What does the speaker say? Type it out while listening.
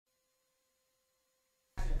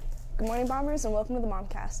Good morning, Bombers, and welcome to the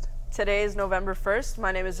Momcast. Today is November 1st.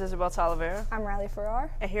 My name is Isabel Talavera. I'm Riley Farrar.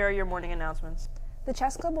 And here are your morning announcements. The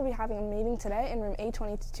Chess Club will be having a meeting today in room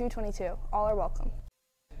A2222. All are welcome.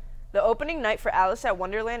 The opening night for Alice at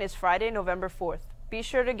Wonderland is Friday, November 4th. Be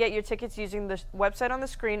sure to get your tickets using the website on the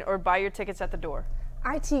screen or buy your tickets at the door.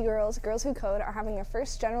 IT Girls, Girls Who Code, are having their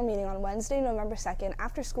first general meeting on Wednesday, November 2nd,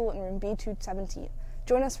 after school in room B217.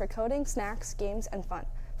 Join us for coding, snacks, games, and fun.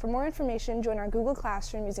 For more information, join our Google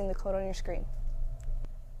Classroom using the code on your screen.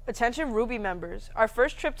 Attention Ruby members. Our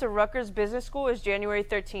first trip to Rutgers Business School is January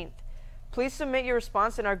 13th. Please submit your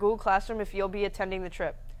response in our Google Classroom if you'll be attending the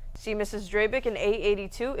trip. See Mrs. Drabick in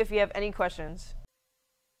A82 if you have any questions.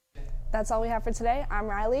 That's all we have for today. I'm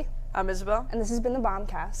Riley. I'm Isabel. And this has been the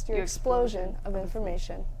Bombcast, your explosion of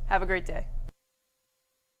information. Have a great day.